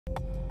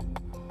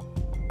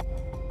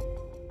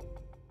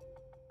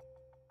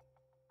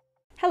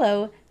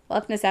Hello,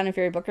 welcome to Sound and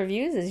Fury Book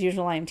Reviews. As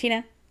usual, I am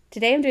Tina.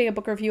 Today I'm doing a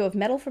book review of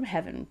Metal from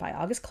Heaven by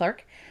August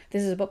Clarke.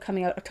 This is a book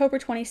coming out October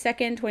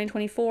 22nd,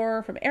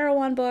 2024 from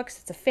Erewhon Books.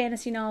 It's a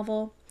fantasy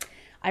novel.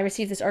 I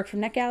received this arc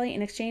from NetGalley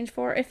in exchange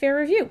for a fair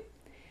review.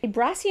 A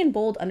brassy and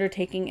bold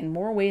undertaking in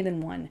more way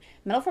than one,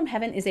 Metal from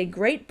Heaven is a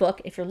great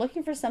book if you're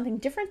looking for something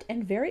different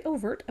and very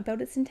overt about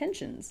its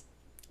intentions.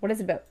 What is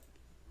it about?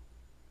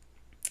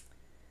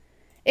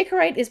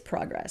 Ichorite is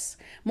progress.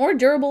 More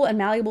durable and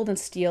malleable than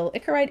steel,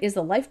 Ichorite is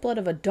the lifeblood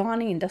of a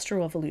dawning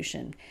industrial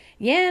revolution.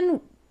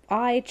 Yan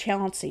I.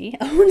 Chauncey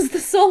owns the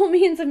sole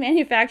means of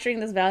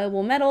manufacturing this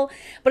valuable metal,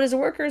 but his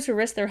workers who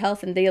risk their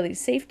health and daily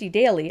safety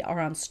daily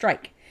are on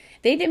strike.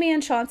 They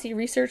demand Chauncey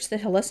research the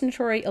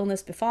hallucinatory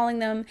illness befalling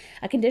them,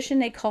 a condition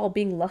they call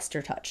being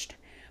luster-touched.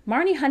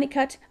 Marnie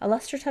Honeycutt, a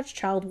luster-touched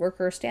child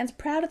worker, stands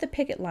proud at the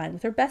picket line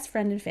with her best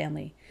friend and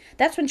family.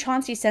 That's when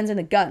Chauncey sends in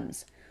the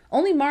guns.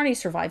 Only Marnie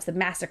survives the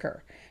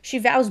massacre. She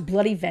vows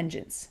bloody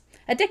vengeance.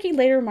 A decade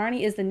later,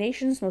 Marnie is the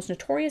nation's most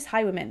notorious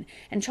highwayman,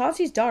 and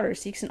Chauncey's daughter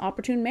seeks an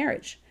opportune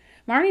marriage.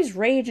 Marnie's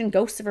rage and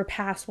ghosts of her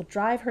past will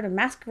drive her to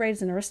masquerade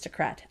as an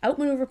aristocrat,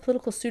 outmaneuver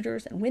political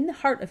suitors, and win the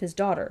heart of his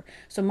daughter,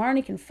 so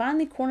Marnie can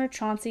finally corner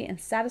Chauncey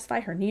and satisfy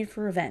her need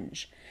for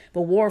revenge.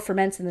 But war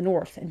ferments in the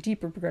north, and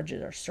deeper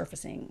grudges are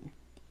surfacing.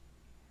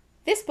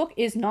 This book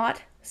is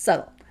not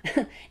subtle.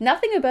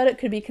 Nothing about it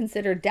could be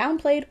considered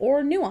downplayed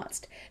or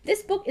nuanced.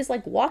 This book is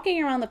like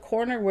walking around the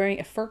corner wearing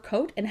a fur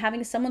coat and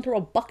having someone throw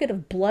a bucket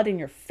of blood in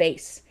your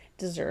face.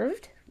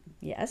 Deserved?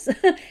 Yes.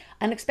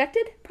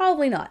 Unexpected?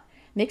 Probably not.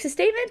 Makes a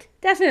statement?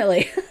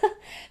 Definitely.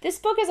 This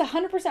book is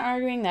 100%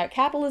 arguing that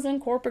capitalism,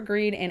 corporate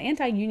greed, and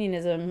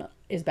anti-unionism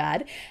is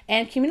bad,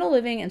 and communal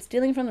living and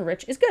stealing from the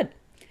rich is good.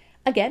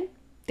 Again,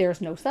 there's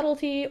no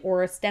subtlety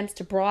or attempts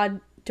to broaden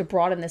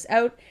this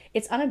out.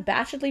 It's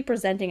unabashedly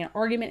presenting an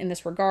argument in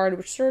this regard,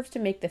 which serves to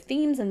make the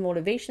themes and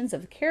motivations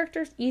of the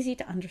characters easy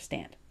to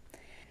understand.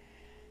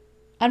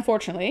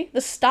 Unfortunately,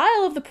 the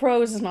style of the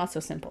prose is not so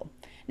simple.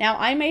 Now,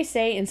 I may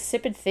say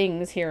insipid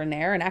things here and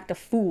there and act a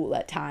fool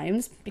at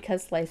times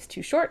because life's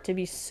too short to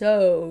be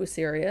so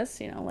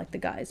serious, like the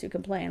guys who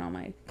complain on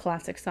my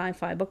classic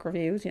sci-fi book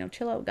reviews.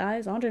 Chill out,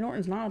 guys. Audrey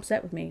Norton's not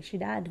upset with me. She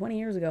died 20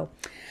 years ago.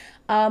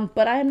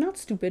 But I am not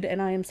stupid,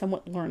 and I am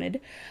somewhat learned.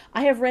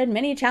 I have read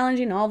many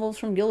challenging novels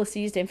from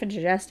Ulysses to Infant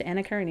Digest to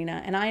Anna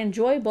Karenina, and I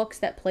enjoy books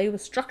that play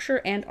with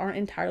structure and aren't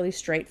entirely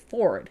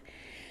straightforward.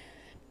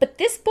 But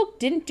this book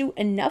didn't do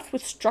enough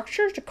with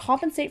structure to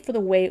compensate for the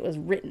way it was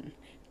written.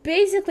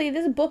 Basically,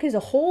 this book is a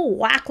whole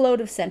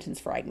whackload of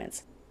sentence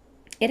fragments.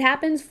 It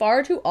happens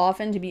far too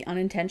often to be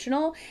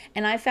unintentional,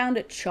 and I found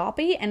it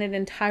choppy, and it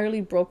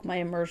entirely broke my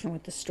immersion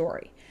with the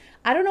story.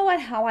 I don't know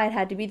how it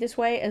had to be this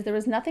way, as there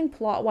was nothing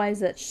plot-wise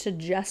that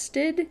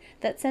suggested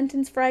that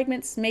sentence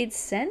fragments made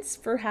sense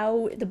for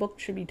how the book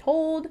should be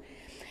told.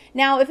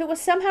 Now, if it was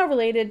somehow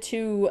related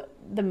to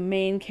the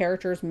main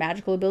character's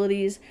magical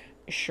abilities,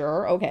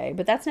 sure, okay,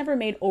 but that's never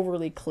made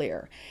overly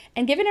clear.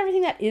 And given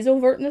everything that is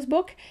overt in this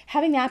book,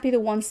 having that be the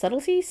one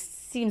subtlety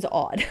seems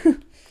odd.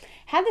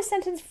 Had the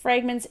sentence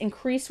fragments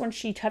increased when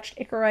she touched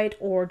Ichorite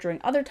or during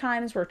other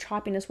times where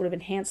choppiness would have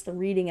enhanced the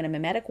reading in a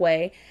mimetic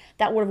way,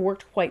 that would have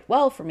worked quite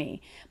well for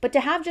me. But to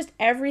have just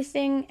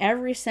everything,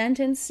 every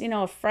sentence,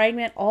 a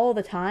fragment all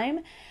the time,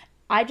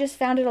 I just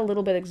found it a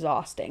little bit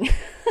exhausting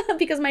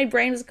because my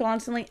brain was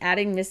constantly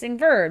adding missing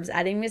verbs,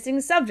 adding missing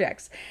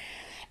subjects.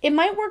 It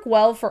might work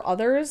well for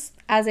others.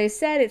 As I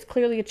said, it's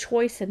clearly a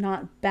choice and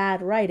not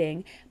bad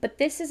writing, but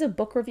this is a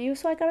book review,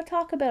 so I gotta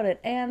talk about it.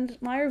 And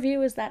my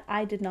review is that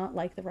I did not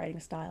like the writing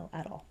style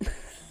at all.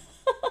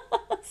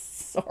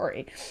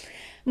 Sorry.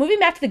 Moving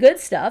back to the good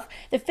stuff,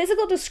 the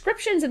physical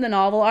descriptions in the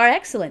novel are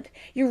excellent.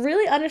 You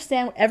really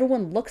understand what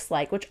everyone looks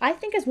like, which I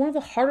think is one of the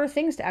harder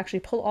things to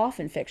actually pull off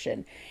in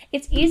fiction.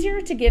 It's easier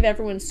to give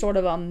everyone sort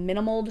of a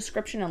minimal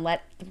description and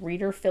let the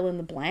reader fill in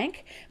the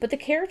blank, but the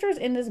characters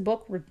in this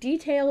book were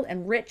detailed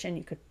and rich, and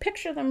you could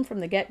picture them from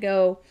the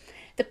get-go.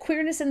 The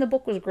queerness in the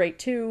book was great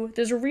too.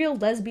 There's a real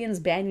lesbians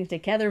banding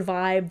together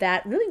vibe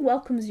that really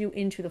welcomes you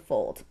into the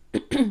fold.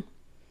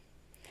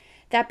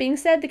 That being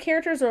said, the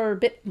characters are a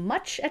bit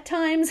much at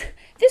times.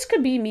 This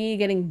could be me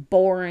getting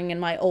boring in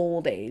my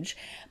old age.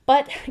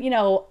 But,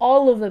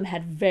 all of them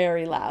had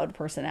very loud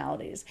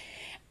personalities.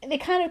 They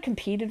kind of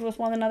competed with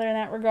one another in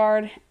that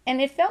regard.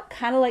 And it felt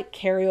kind of like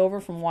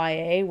carryover from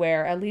YA,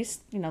 where at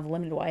least, the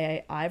limited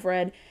YA I've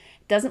read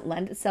doesn't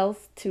lend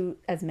itself to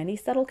as many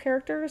subtle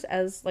characters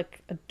as,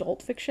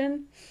 adult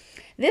fiction.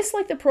 This,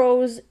 like the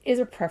prose, is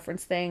a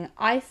preference thing.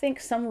 I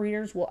think some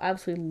readers will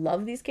absolutely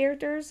love these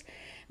characters.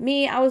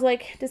 Me, I was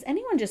like, does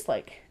anyone just,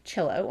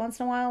 chill out once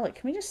in a while?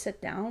 Can we just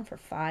sit down for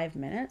 5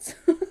 minutes?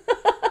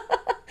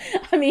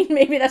 I mean,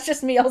 maybe that's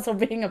just me also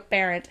being a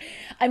parent.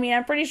 I mean,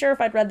 I'm pretty sure if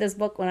I'd read this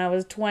book when I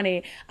was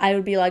 20, I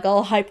would be,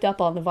 all hyped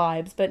up on the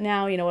vibes. But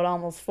now, at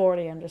almost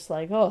 40, I'm just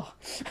like, oh.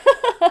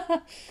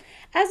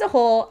 As a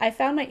whole, I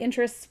found my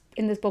interest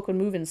in this book would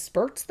move in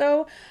spurts,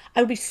 though.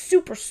 I would be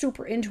super,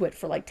 super into it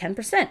for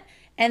 10%.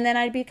 And then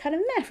I'd be kind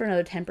of meh for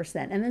another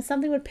 10%. And then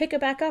something would pick it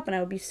back up and I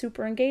would be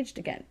super engaged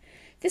again.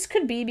 This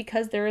could be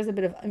because there is a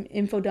bit of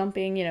info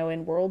dumping, you know,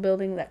 in world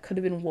building that could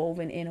have been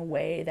woven in a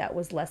way that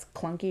was less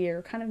clunky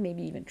or kind of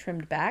maybe even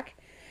trimmed back.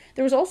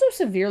 There was also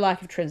severe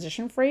lack of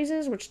transition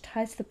phrases, which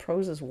ties to the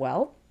prose as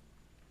well.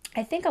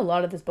 I think a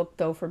lot of this book,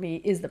 though, for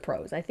me, is the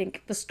prose. I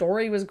think the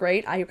story was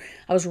great. I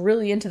was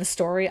really into the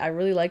story. I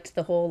really liked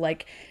the whole,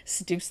 like,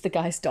 seduce the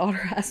guy's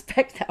daughter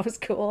aspect. That was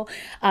cool.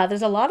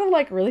 There's a lot of,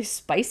 like, really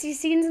spicy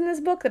scenes in this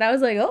book that I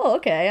was like, oh,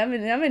 okay, I'm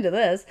into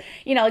this.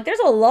 You know, like, there's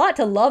a lot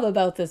to love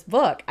about this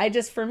book.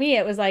 For me,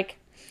 it was like,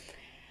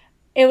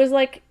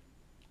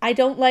 I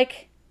don't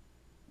like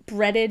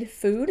breaded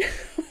food.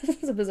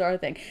 It's a bizarre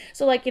thing.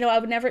 So, like, you know, I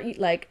would never eat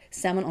like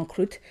salmon en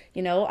croûte.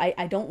 You know,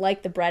 I don't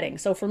like the breading.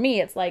 So for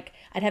me, it's like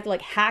I'd have to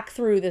like hack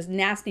through this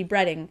nasty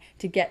breading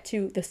to get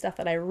to the stuff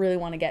that I really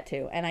want to get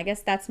to. And I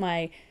guess that's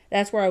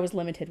where I was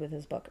limited with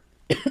this book.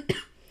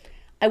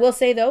 I will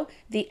say, though,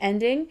 the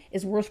ending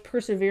is worth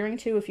persevering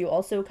to if you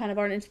also kind of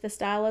aren't into the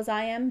style as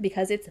I am,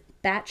 because it's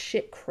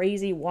batshit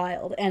crazy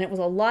wild, and it was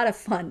a lot of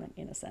fun,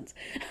 in a sense.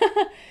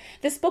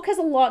 This book has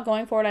a lot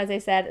going for it, as I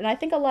said, and I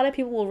think a lot of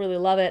people will really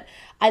love it.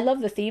 I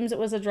love the themes it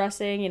was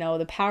addressing, you know,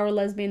 the power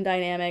lesbian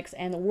dynamics,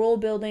 and the world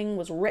building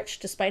was rich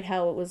despite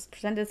how it was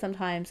presented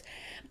sometimes.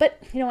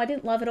 But, you know, I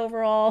didn't love it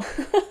overall.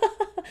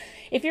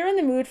 If you're in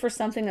the mood for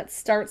something that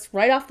starts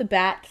right off the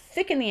bat,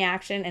 thick in the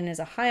action, and is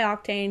a high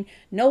octane,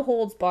 no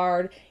holds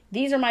barred,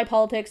 these are my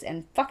politics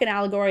and fucking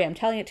allegory, I'm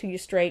telling it to you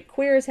straight,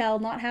 queer as hell,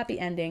 not happy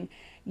ending,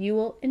 you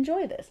will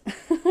enjoy this.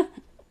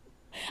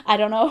 I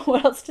don't know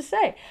what else to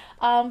say.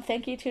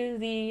 Thank you to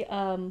the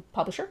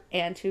publisher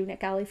and to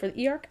Nick Alley for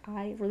the e-arc.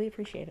 I really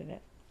appreciated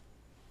it.